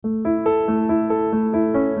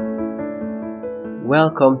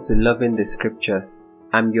Welcome to Loving the Scriptures.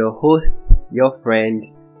 I'm your host, your friend,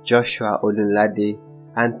 Joshua Odunlade,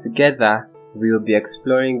 and together we'll be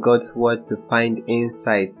exploring God's Word to find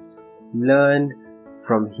insights, learn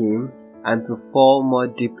from Him, and to fall more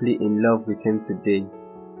deeply in love with Him today.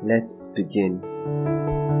 Let's begin.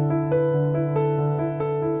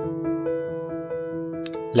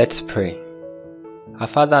 Let's pray. Our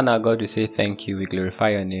Father and our God, we say thank you. We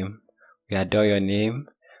glorify your name. We adore your name.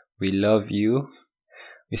 We love you.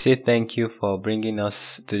 We say thank you for bringing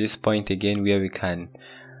us to this point again where we can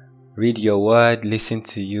read your word, listen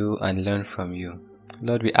to you, and learn from you.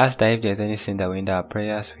 Lord, we ask that if there's any sin that will hinder our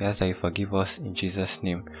prayers, we ask that you forgive us in Jesus'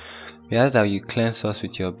 name. We ask that you cleanse us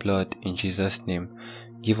with your blood in Jesus' name.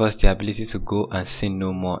 Give us the ability to go and sin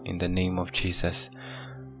no more in the name of Jesus.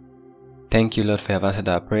 Thank you, Lord, for having answered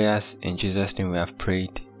our prayers. In Jesus' name we have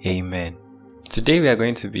prayed. Amen. Today we are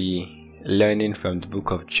going to be learning from the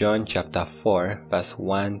book of John chapter 4 verse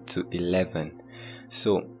 1 to 11.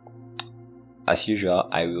 So, as usual,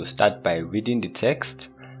 I will start by reading the text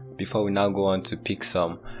before we now go on to pick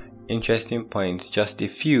some interesting points, just a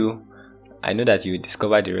few. I know that you will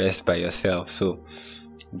discover the rest by yourself. So,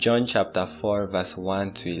 John chapter 4 verse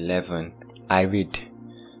 1 to 11. I read.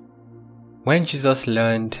 When Jesus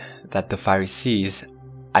learned that the Pharisees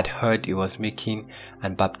had heard he was making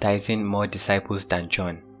and baptizing more disciples than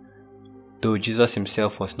John, though Jesus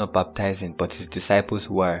himself was not baptizing but his disciples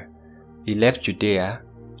were, he left Judea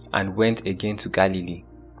and went again to Galilee.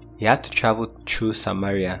 He had to travel through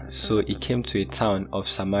Samaria, so he came to a town of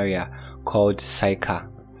Samaria called Sychar,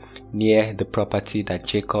 near the property that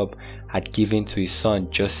Jacob had given to his son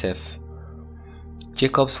Joseph.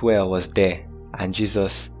 Jacob's well was there, and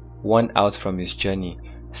Jesus, worn out from his journey,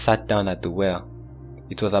 sat down at the well.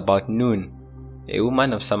 It was about noon. A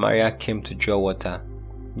woman of Samaria came to draw water.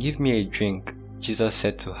 "Give me a drink," Jesus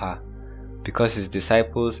said to her, because his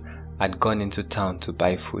disciples had gone into town to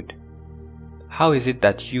buy food. "How is it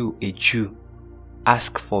that you, a Jew,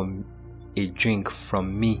 ask for a drink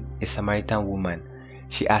from me, a Samaritan woman?"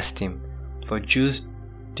 she asked him, for Jews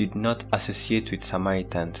did not associate with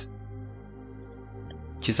Samaritans.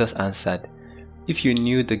 Jesus answered, "If you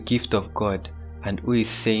knew the gift of God and who is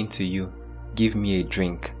saying to you, 'Give me a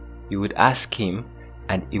drink,' you would ask him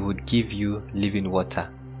and he would give you living water."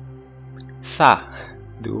 "Sir,"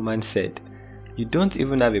 the woman said, "you don't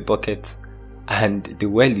even have a bucket and the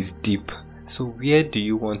well is deep. So where do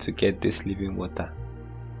you want to get this living water?"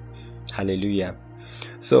 Hallelujah.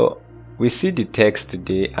 So we see the text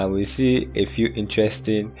today and we see a few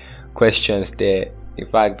interesting questions there. In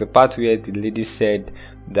fact, the part where the lady said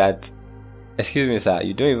that, "Excuse me, sir,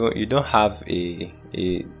 you don't have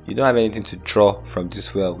anything to draw from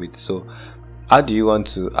this well with. So how do you want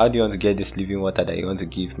to get this living water that you want to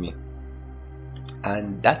give me?"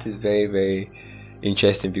 And that is very, very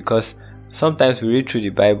interesting, because sometimes we read through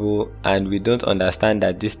the Bible and we don't understand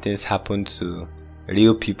that these things happen to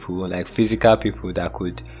real people, like physical people that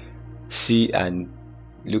could see and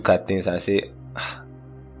look at things and say,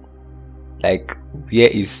 like, where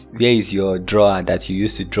is your drawer that you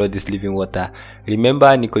used to draw this living water?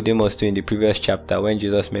 Remember Nicodemus too in the previous chapter when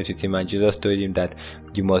Jesus met with him and Jesus told him that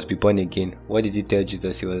you must be born again. What did he tell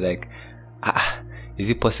Jesus? He was like, is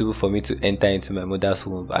it possible for me to enter into my mother's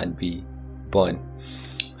womb and be born?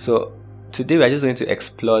 So today we are just going to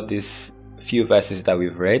explore these few verses that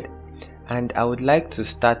we've read, and I would like to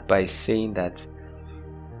start by saying that,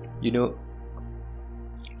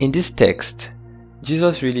 in this text,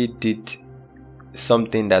 Jesus really did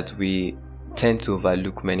something that we tend to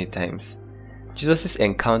overlook many times. Jesus'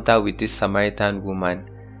 encounter with this Samaritan woman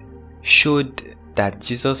showed that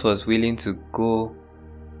Jesus was willing to go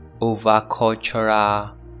over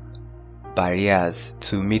cultural barriers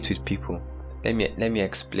to meet with people. Let me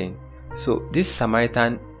explain. So this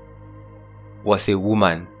Samaritan was a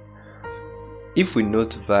woman. If we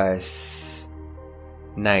note verse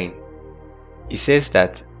 9, it says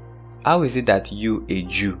that, "How is it that you, a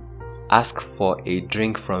Jew, ask for a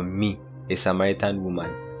drink from me, a Samaritan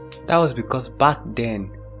woman?" That was because back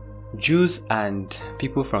then, Jews and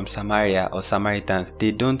people from Samaria or Samaritans,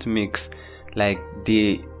 they don't mix.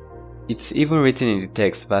 It's even written in the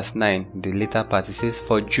text, verse 9, the later part, it says,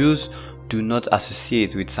 "For Jews do not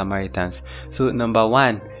associate with Samaritans." So number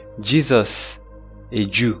one, Jesus, a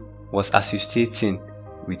Jew, was associating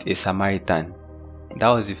with a Samaritan. That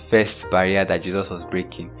was the first barrier that Jesus was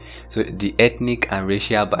breaking. So the ethnic and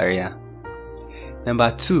racial barrier.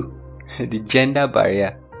 Number two, the gender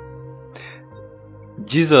barrier.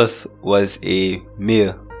 Jesus was a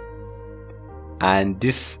male and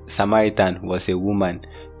this Samaritan was a woman.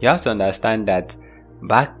 You have to understand that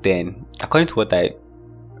back then, according to what I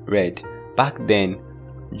read, back then,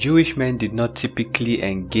 Jewish men did not typically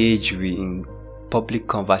engage in public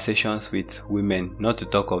conversations with women, not to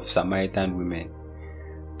talk of Samaritan women.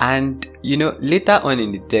 And later on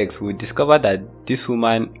in the text, we discover that this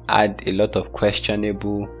woman had a lot of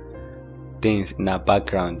questionable things in her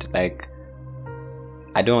background. Like,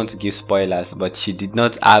 I don't want to give spoilers, but she did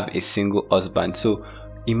not have a single husband. So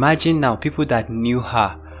imagine now people that knew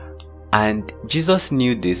her, and Jesus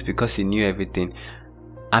knew this because he knew everything.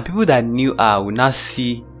 And people that knew her will now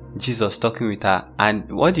see Jesus talking with her, and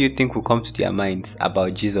what do you think will come to their minds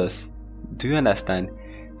about Jesus? Do you understand?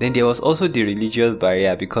 Then there was also the religious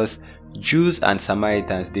barrier, because Jews and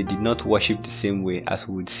Samaritans, they did not worship the same way, as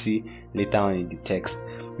we would see later on in the text.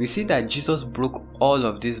 We see that Jesus broke all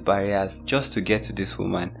of these barriers just to get to this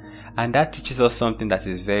woman, and that teaches us something that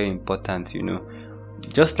is very important.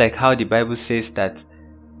 Just like how the Bible says that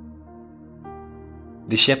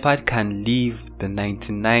the shepherd can leave the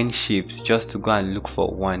 99 sheep just to go and look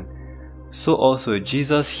for one, so also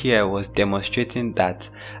Jesus here was demonstrating that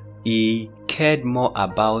he cared more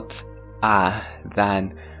about her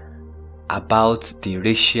than about the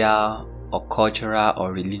racial or cultural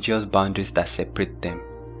or religious boundaries that separate them.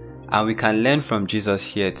 And we can learn from Jesus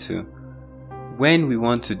here too. When we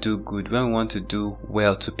want to do good, when we want to do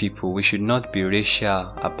well to people, we should not be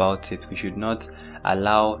racial about it. We should not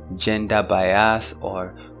allow gender bias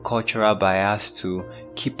or cultural bias to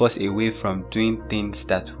keep us away from doing things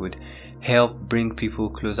that would help bring people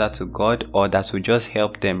closer to God, or that would just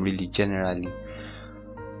help them really generally.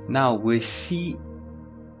 Now we see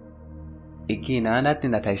again, another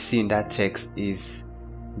thing that I see in that text is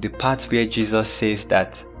the part where Jesus says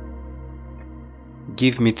that,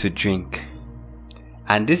 "Give me to drink."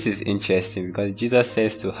 And this is interesting because Jesus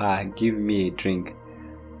says to her, "Give me a drink."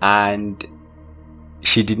 And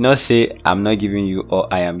she did not say, "I'm not giving you,"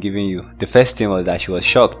 or "I am giving you." The first thing was that she was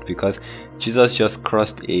shocked because Jesus just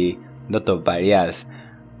crossed a lot of barriers.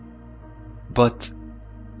 But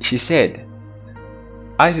she said,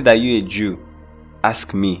 "How is it that you, a Jew,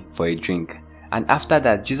 ask me for a drink?" And after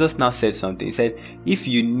that, Jesus now said something. He said, "If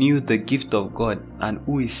you knew the gift of God and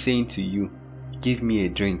who is saying to you, 'Give me a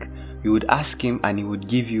drink,' you would ask him and he would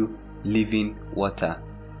give you living water."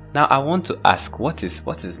 Now I want to ask, what is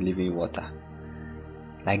living water?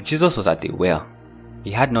 Like, Jesus was at a well.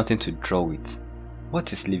 He had nothing to draw with.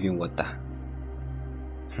 What is living water?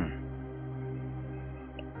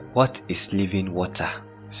 What is living water?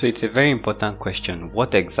 So it's a very important question.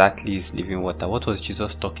 What exactly is living water? What was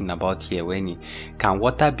Jesus talking about here when can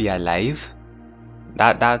water be alive?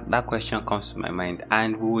 That question comes to my mind,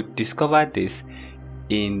 and we will discover this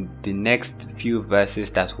in the next few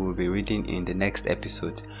verses that we'll be reading in the next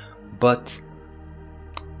episode. But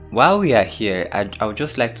while we are here, I would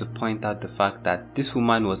just like to point out the fact that this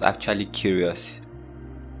woman was actually curious.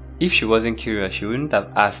 If she wasn't curious, she wouldn't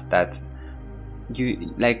have asked that.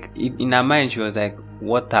 In her mind, she was like,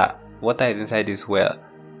 water is inside this well.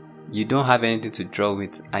 You don't have anything to draw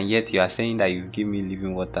with, and yet you are saying that you give me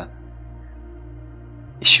living water.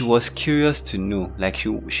 She was curious to know, like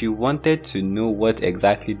she wanted to know what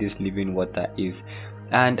exactly this living water is.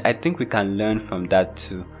 And I think we can learn from that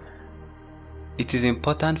too. It is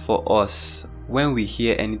important for us, when we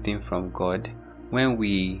hear anything from God, when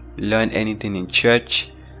we learn anything in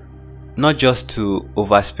church, not just to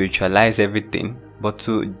over spiritualize everything, but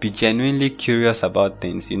to be genuinely curious about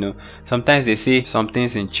things. Sometimes they say some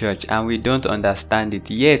things in church and we don't understand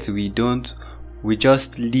it, yet we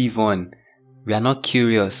just leave on. We are not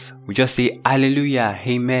curious. We just say hallelujah,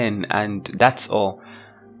 amen, and that's all.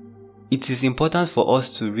 It is important for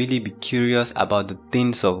us to really be curious about the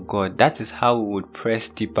things of God. That is how we would press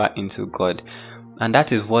deeper into God. And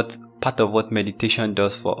that is part of what meditation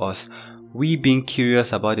does for us. We being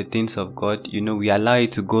curious about the things of God, we allow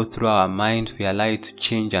it to go through our mind. We allow it to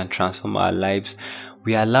change and transform our lives.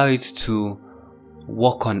 We allow it to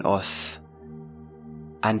work on us.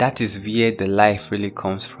 And that is where the life really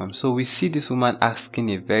comes from. So we see this woman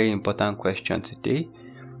asking a very important question today.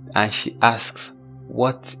 And she asks,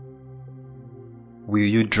 what will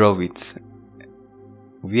you draw with?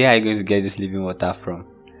 Where are you going to get this living water from?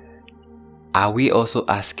 Are we also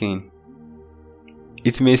asking?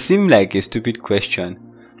 It may seem like a stupid question,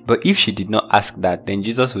 but if she did not ask that, then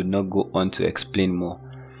Jesus would not go on to explain more.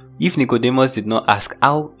 If Nicodemus did not ask,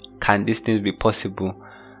 how can these things be possible?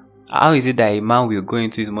 How is it that a man will go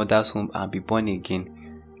into his mother's womb and be born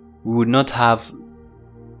again? We would not have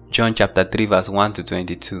John chapter 3 verse 1 to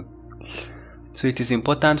 22. So it is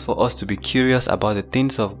important for us to be curious about the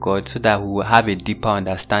things of God so that we will have a deeper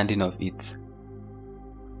understanding of it.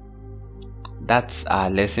 That's our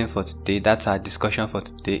lesson for today. That's our discussion for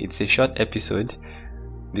today. It's a short episode,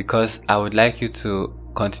 because I would like you to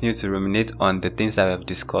continue to ruminate on the things that we have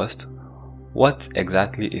discussed. What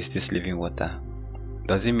exactly is this living water?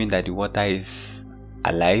 Does it mean that the water is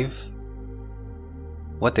alive?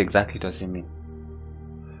 What exactly does it mean?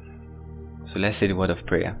 So let's say the word of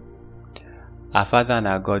prayer. Our Father and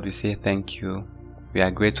our God, we say thank you. We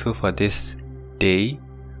are grateful for this day.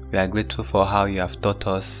 We are grateful for how you have taught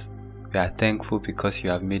us. We are thankful because you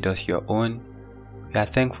have made us your own. We are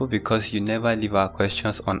thankful because you never leave our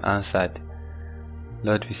questions unanswered.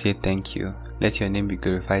 Lord, we say thank you. Let your name be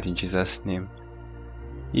glorified in Jesus' name.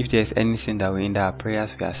 If there is anything that will hinder our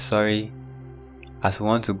prayers, we are sorry. As we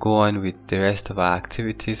want to go on with the rest of our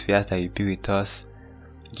activities, we ask that you be with us.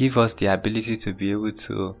 Give us the ability to be able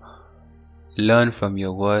to learn from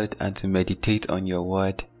your word and to meditate on your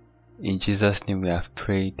word. In Jesus' name we have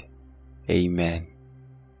prayed. Amen.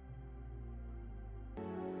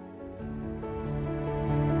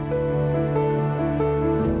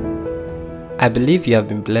 I believe you have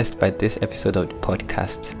been blessed by this episode of the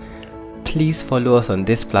podcast. Please follow us on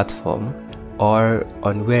this platform or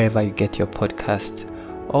on wherever you get your podcast.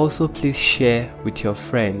 Also, please share with your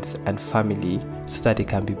friends and family so that they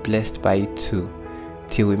can be blessed by it too.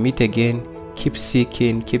 Till we meet again, keep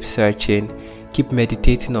seeking, keep searching, keep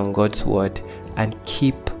meditating on God's word, and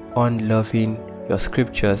keep on loving your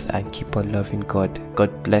scriptures and keep on loving God.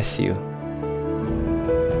 God bless you.